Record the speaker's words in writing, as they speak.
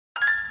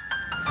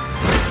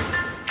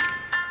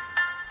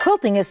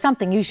Quilting is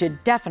something you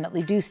should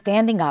definitely do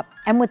standing up,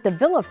 and with the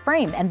Villa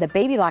frame and the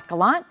Baby Lock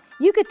Gallant,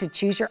 you get to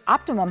choose your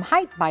optimum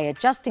height by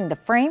adjusting the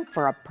frame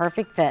for a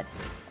perfect fit.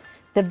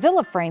 The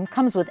Villa frame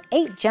comes with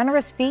 8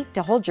 generous feet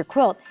to hold your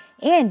quilt,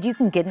 and you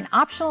can get an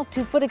optional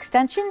 2-foot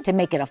extension to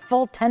make it a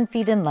full 10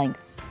 feet in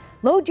length.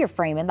 Load your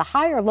frame in the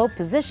high or low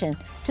position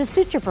to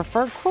suit your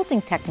preferred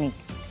quilting technique.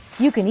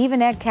 You can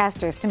even add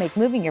casters to make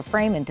moving your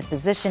frame into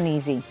position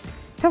easy.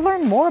 To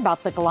learn more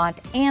about the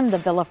Gallant and the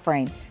Villa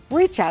frame,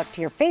 reach out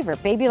to your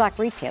favorite Baby Lock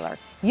retailer.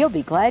 You'll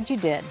be glad you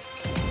did.